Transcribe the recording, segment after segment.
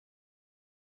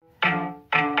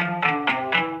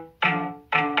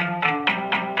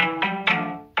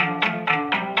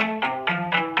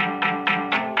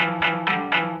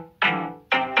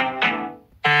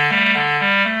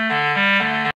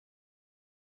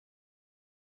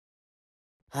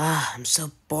I'm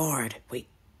so bored. Wait,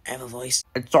 I have a voice.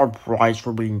 It's our prize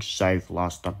for being safe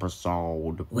last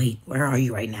episode. Wait, where are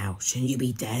you right now? Shouldn't you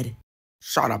be dead?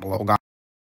 Shut up, little guy.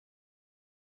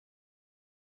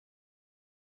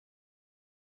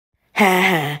 Ha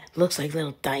ha, looks like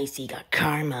little Dicey got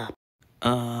karma.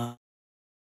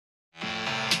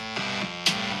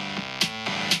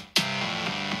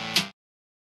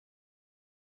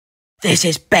 This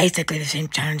is basically the same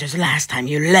challenge as last time,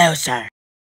 you loser.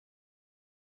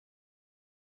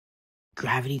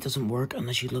 Gravity doesn't work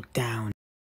unless you look down.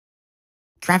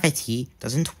 Gravity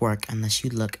doesn't work unless you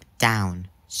look down,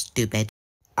 stupid.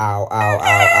 Ow, ow, ow,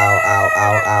 ow, ow,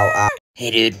 ow, ow, ow.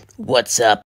 Hey dude, what's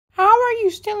up? How are you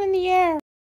still in the air?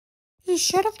 You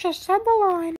should have just said the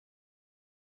line.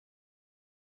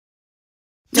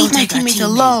 Leave my teammates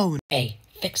alone! Hey,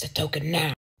 fix the token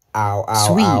now. Ow, ow,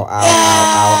 Sweet. ow, ow, ow,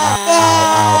 ow, ow,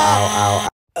 ow, ow, ow.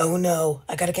 Oh no,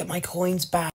 I gotta get my coins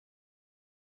back.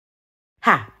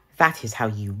 Ha! That is how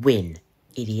you win,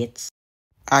 idiots.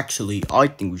 Actually, I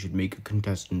think we should make a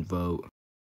contestant vote.